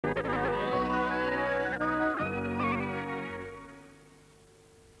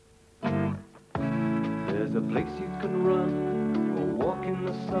There's a place you can run or walk in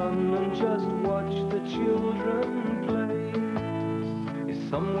the sun and just watch the children play. It's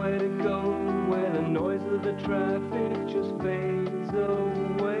somewhere to go where the noise of the traffic just fades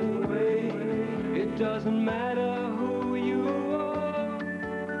away. It doesn't matter who you are,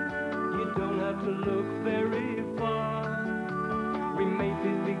 you don't have to look very far. We may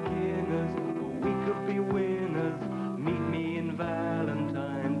be beginners, but we could be winners. Meet me in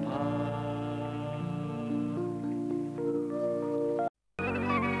Valentine Park.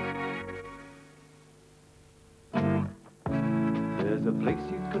 There's a place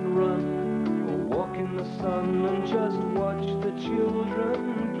you can run or walk in the sun and just watch the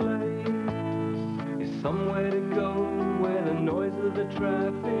children play. It's somewhere to go where the noise of the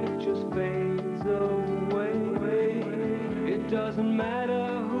traffic just fades away. It doesn't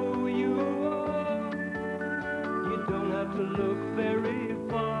matter who you are, you don't have to look very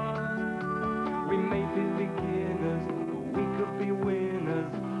far. We may be beginners, but we could be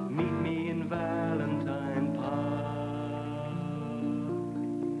winners. Meet me in Valentine Park.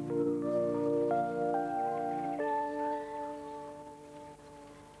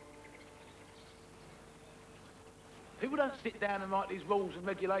 People don't sit down and write these rules and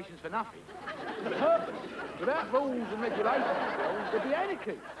regulations for nothing. For purpose. Without rules and regulations, there'd be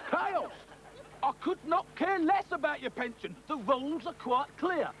anarchy, chaos. I could not care less about your pension. The rules are quite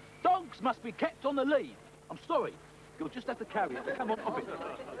clear. Dogs must be kept on the lead. I'm sorry, you'll just have to carry it. Come on, off it.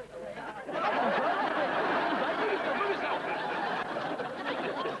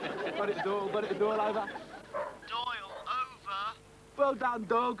 Got it, Doyle, over. Doyle, over. Well done,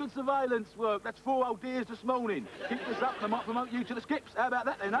 Doyle. Good surveillance work. That's 4 old dears this morning. Keep this up and I might promote you to the skips. How about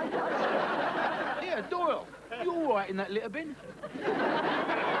that then, eh? Yeah, Doyle, you all right in that litter bin?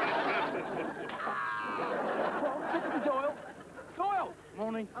 Doyle. Doyle!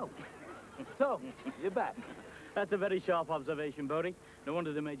 Morning. Oh. Tom, you're back. That's a very sharp observation, Bodie. No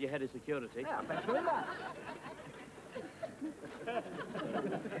wonder they made you head of security. Yeah, thanks for that.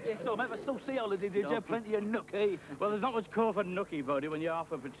 Yeah, Tom, have a saucy holiday, did you? Plenty of nookie. Well, there's not much call for nookie, Bodie, when you're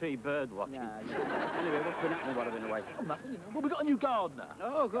half up a tree bird watching. Nah, Anyway, what's been happening while I've been away? oh, nothing. Well, we've got a new gardener.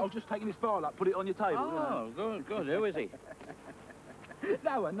 Oh, good. I was just taking his file up, put it on your table. Oh, good, good. Who is he?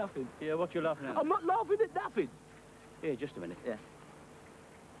 No, nothing. Yeah, what you laughing at? I'm not laughing at nothing. Here, just a minute. Yeah.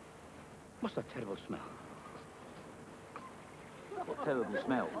 What's that terrible smell? What terrible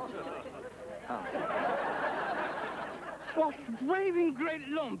smell. Oh. What raving great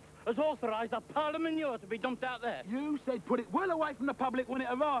lump has authorised a pile of manure to be dumped out there? You said put it well away from the public when it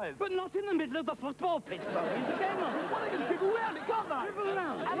arrives. But not in the middle of the football pitch, Bodie. It's a game on. Well, they can dribble round it, can't they? Dribble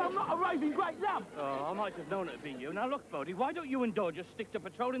round? And I'm not a raving great lump. Oh, I might have known it'd be you. Now, look, Bodie, why don't you and Dodge just stick to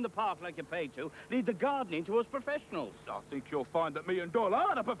patrolling the park like you're paid to, leave the gardening to us professionals? I think you'll find that me and Doyle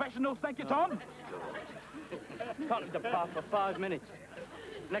are the professionals, thank you, Tom. Can't leave the park for 5 minutes.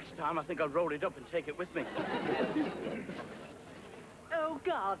 Next time, I think I'll roll it up and take it with me. Oh,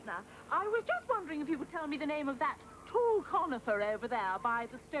 gardener, I was just wondering if you could tell me the name of that tall conifer over there by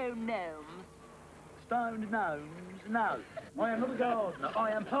the stone gnomes. Stone gnomes? No. I am not a gardener.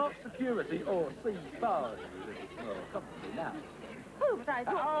 I am park security or C5. Well, probably now. Oh, but I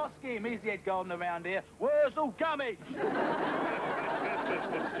thought... Ask him, he's the head gardener around here. Where's all gummidge?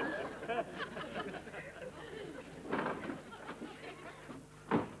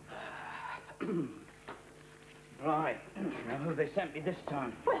 Right. Now, who they sent me this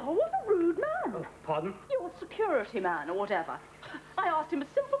time? Well, what a rude man. Oh, pardon? Your security man or whatever. I asked him a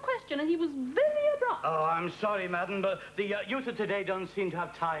simple question and he was very abrupt. Oh, I'm sorry, madam, but the youth of today don't seem to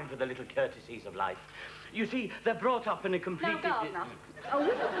have time for the little courtesies of life. You see, they're brought up in a completely... Now, gardener,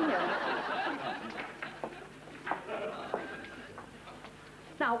 listen here.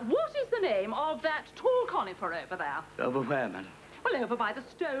 Now, what is the name of that tall conifer over there? Over where, madam? Well, over by the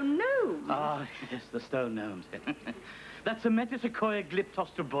stone gnomes. Ah, yes, the stone gnomes. That's a Metasequoia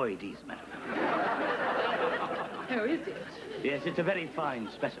glyptostroboides, madam. Oh, is it? Yes, it's a very fine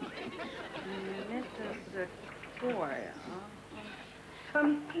specimen. Metasequoia.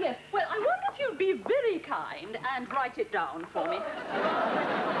 Yes. Well, I wonder if you'd be very kind and write it down for me.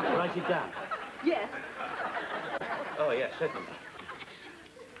 Write it down? Yes. Oh, yes, certainly.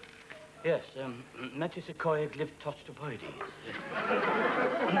 Yes, Metasequoia glyptostroboides.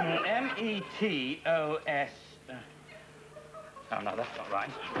 M-E-T-O-S... Oh, no, that's not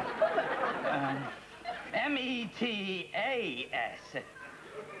right. M-E-T-A-S.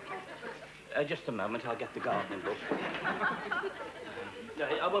 Just a moment, I'll get the gardening book.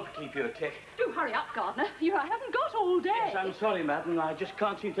 I won't keep you a tick. Do hurry up, gardener. I haven't got all day. Yes, I'm sorry, madam. I just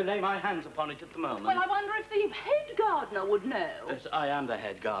can't seem to lay my hands upon it at the moment. Well, I wonder if the head gardener would know. Yes, I am the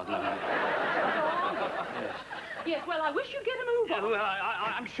head gardener. Yes. Yes, well, I wish you'd get a move on. Well,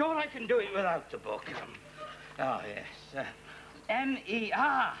 I'm sure I can do it without the book. Oh, yes.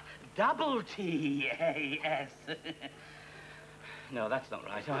 Double T-A-S. No, that's not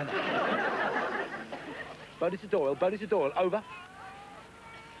right either. Bodie to Doyle, over.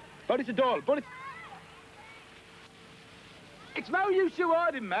 Bodie to Doyle, Bodie... It's no use you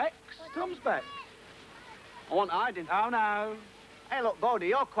hiding, Max. Tom's back. I want hiding. Oh, no. Hey, look, Bodie,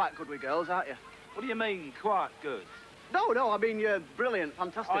 you're quite good with girls, aren't you? What do you mean, quite good? No, I mean, you're brilliant,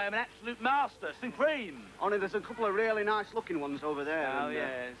 fantastic. I am an absolute master, supreme. Only there's a couple of really nice-looking ones over there. Oh, and,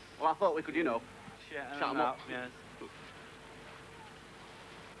 yes. Well, I thought we could, shut them up. Yes.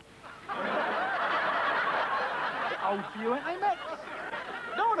 Old for you, ain't they, Max?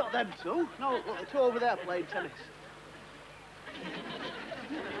 No, not them two. No, look, the two over there playing tennis.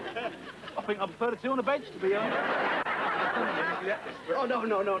 I think I prefer the two on the bench, to be honest. Oh, no,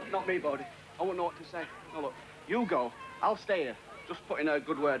 not me, Bodie. I won't know what to say. No, look, you go. I'll stay here. Just put in a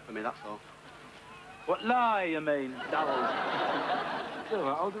good word for me, that's all. What lie, you mean? Doubles. All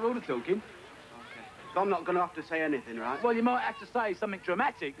right, I'll do all the talking. Okay. So I'm not going to have to say anything, right? Well, you might have to say something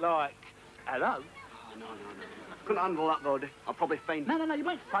dramatic, like, hello. Oh, no. Couldn't handle that, Bodie. I'll probably faint. No, you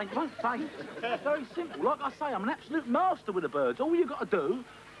won't faint, It's very simple. Like I say, I'm an absolute master with the birds. All you got to do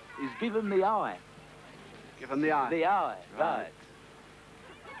is give them the eye. Give them the eye? The eye, right.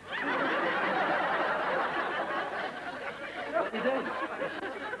 What you doing?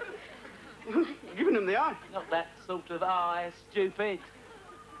 Giving them the eye? Not that sort of eye, stupid.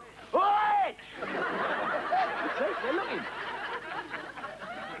 Oi! See, they're looking.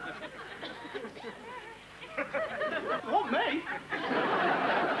 What, me?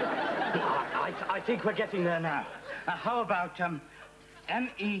 I think we're getting there now. How about,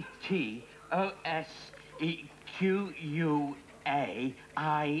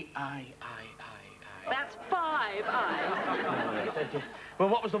 M-E-T-O-S-E-Q-U-A-I-I-I-I. That's 5 eyes. Well,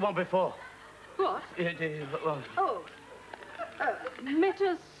 what was the one before? What? Well, Oh.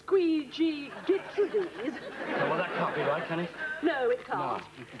 Metasqueegee Gitrudes. well, that can't be right, can it? No, it can't.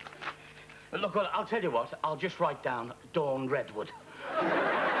 No. Look, well, I'll tell you what. I'll just write down Dawn Redwood.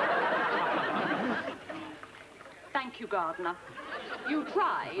 Thank you, gardener. You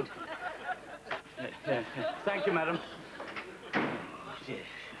tried. Thank you, madam.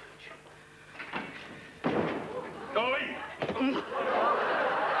 Oi!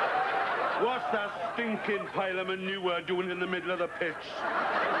 What's that stinking pile of manure doing in the middle of the pitch?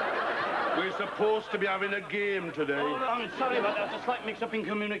 We're supposed to be having a game today. Oh, I'm sorry about that. There's a slight mix-up in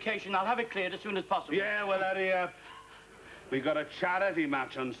communication. I'll have it cleared as soon as possible. Yeah, well, we got a charity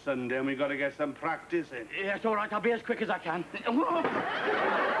match on Sunday and we got to get some practice in. Yes, all right. I'll be as quick as I can. I'll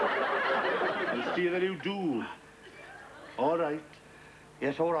see that you do. All right.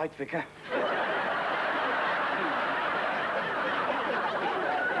 Yes, all right, Vicar.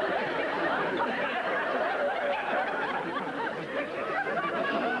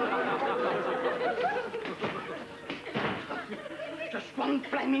 One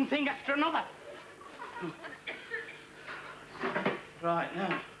flaming thing after another. Right,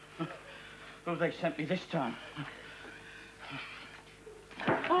 now. Who have they sent me this time?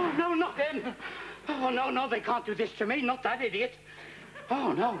 Oh, no, not them. Oh, no, they can't do this to me. Not that idiot.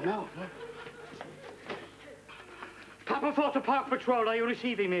 Oh, no. Valentine Park Patrol, are you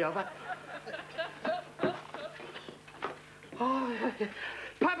receiving me, over? Oh,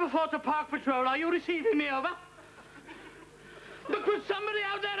 Valentine Park Patrol, are you receiving me, over? But could somebody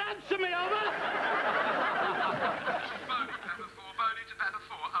out there answer me, over? Bodie to Pepper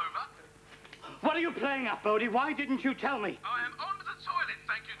 4, over. What are you playing at, Bodie? Why didn't you tell me? I am on the toilet,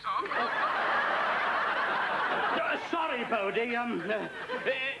 thank you, Tom. Sorry, Bodie.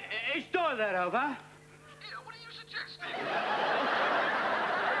 Is Doyle there, over? Yeah, what are you suggesting?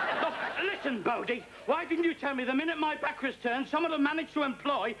 Look, listen, Bodie. Why didn't you tell me the minute my back was turned, someone had managed to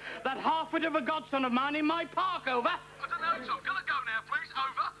employ that half-wit of a godson of mine in my park, over? I don't know, Tom. Can I go now, please?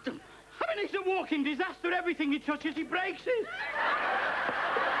 Over. I mean, he's a walking disaster. Everything he touches, he breaks it.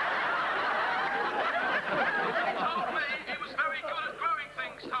 He told me he was very good at growing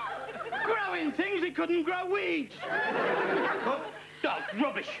things, Tom. Growing things, he couldn't grow weeds. Oh,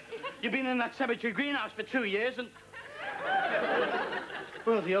 rubbish. You've been in that cemetery greenhouse for 2 years and...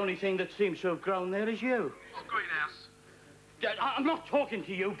 Well, the only thing that seems to have grown there is you. What greenhouse? I'm not talking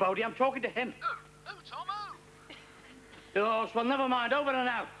to you, Bodie. I'm talking to him. Oh, Tom, oh. Oh, well, never mind. Over and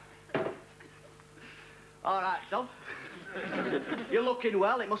out. All right, Tom. You're looking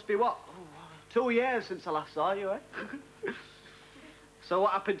well. It must be, what, 2 years since I last saw you, eh? So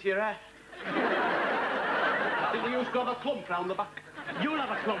what happened to your hair? Did you used to have a clump round the back? You'll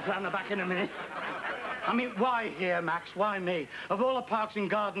have a clump round the back in a minute. I mean, why here, Max? Why me? Of all the parks and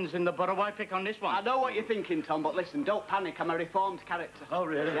gardens in the borough, why pick on this one? I know what you're thinking, Tom, but listen, don't panic. I'm a reformed character. Oh,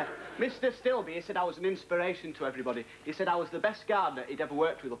 really? Yeah. Mr. Stilby, he said I was an inspiration to everybody. He said I was the best gardener he'd ever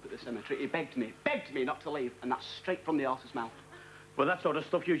worked with up at the cemetery. He begged me not to leave, and that's straight from the horse's mouth. Well, that sort of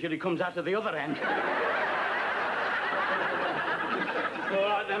stuff usually comes out of the other end. All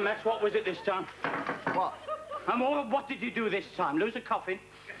right, then, Max, what was it this time? What? What did you do this time? Lose a coffin?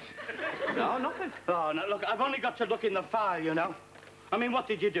 No, nothing. Oh, no, look, I've only got to look in the file, you know. I mean, what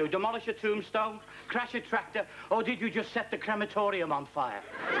did you do? Demolish a tombstone? Crash a tractor? Or did you just set the crematorium on fire?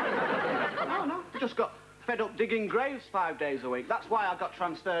 No. Just got fed up digging graves 5 days a week. That's why I got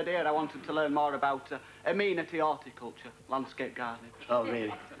transferred here. I wanted to learn more about amenity horticulture, landscape gardening. Oh,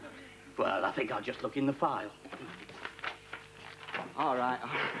 really? Well, I think I'll just look in the file. All right.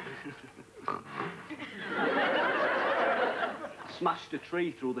 Smashed a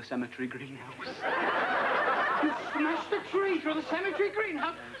tree through the cemetery greenhouse. You smashed a tree through the cemetery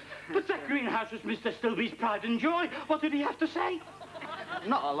greenhouse? But that greenhouse was Mr. Stilby's pride and joy. What did he have to say?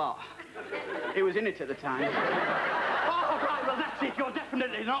 Not a lot. He was in it at the time. Oh, right, well, that's it. You're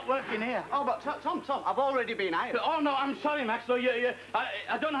definitely not working here. Oh, but Tom, I've already been hired. Oh, no, I'm sorry, Max. No, I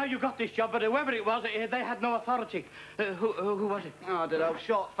don't know how you got this job, but whoever it was, they had no authority. Who was it? Oh, I don't know.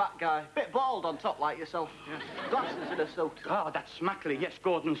 Short, fat guy. Bit bald on top like yourself. Yeah. Glasses and a suit. Oh, that's Smackley. Yes,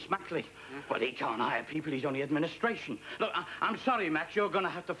 Gordon Smackley. Yeah. Well, he can't hire people. He's only administration. Look, I'm sorry, Max. You're going to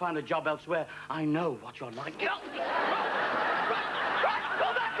have to find a job elsewhere. I know what you're like. Right.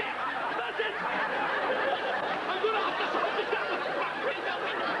 Oh, that's it. That's it. I'm going to have to sort this out.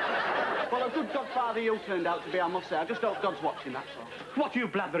 Well, a good godfather you turned out to be, I must say. I just hope God's watching, that's all. What are you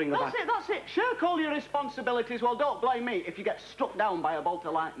blathering about? That's it. Shirk all your responsibilities. Well, don't blame me if you get struck down by a bolt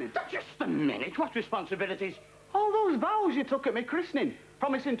of lightning. Just a minute. What responsibilities? All those vows you took at me christening,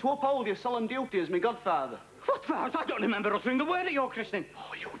 promising to uphold your solemn duty as my godfather. What vows? I don't remember uttering the word at your christening.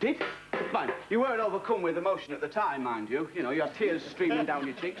 Oh, you did? Mind, you weren't overcome with emotion at the time, mind you. You know, you had tears streaming down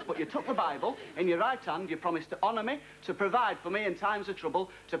your cheeks, but you took the Bible. In your right hand, you promised to honour me, to provide for me in times of trouble,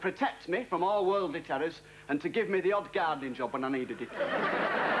 to protect me from all worldly terrors, and to give me the odd gardening job when I needed it.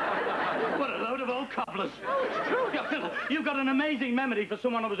 What a load of old cobblers. Oh, it's true. You've got an amazing memory for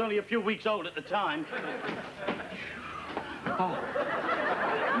someone who was only a few weeks old at the time. Oh.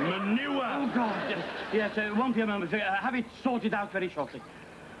 Manure! Oh, God. Yes, it won't be a moment. Have it sorted out very shortly.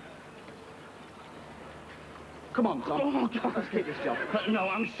 Come on, Tom. Oh, God. Let's keep this job. No,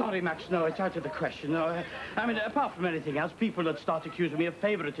 I'm sorry, Max. No, it's out of the question. No, I mean, apart from anything else, people would start accusing me of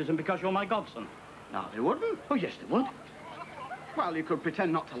favoritism because you're my godson. No, they wouldn't. Oh, yes, they would. Well, you could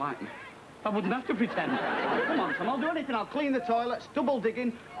pretend not to like me. I wouldn't have to pretend. Come on, Tom. I'll do anything. I'll clean the toilets, double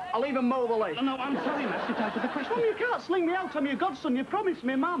digging. I'll even mow the lake. No, I'm sorry, Max. It's out of the question. Tom, you can't sling me out. I'm your godson. You promised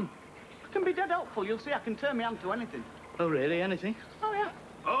me, Mum. I can be dead helpful. You'll see I can turn my hand to anything. Oh, really? Anything? Oh, yeah.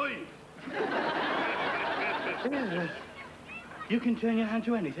 Oi! Yeah. You can turn your hand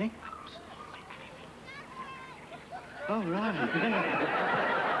to anything? Oh, right. Here,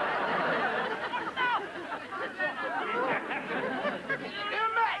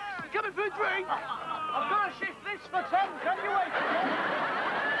 Max! Coming for a drink? I've got to shift this for 10. Can you wait?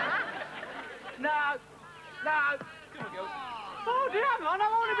 No. Come on, girls. Oh, dear, hang on.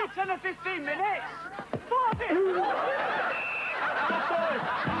 I'll only be 10 or 15 minutes. Sorry.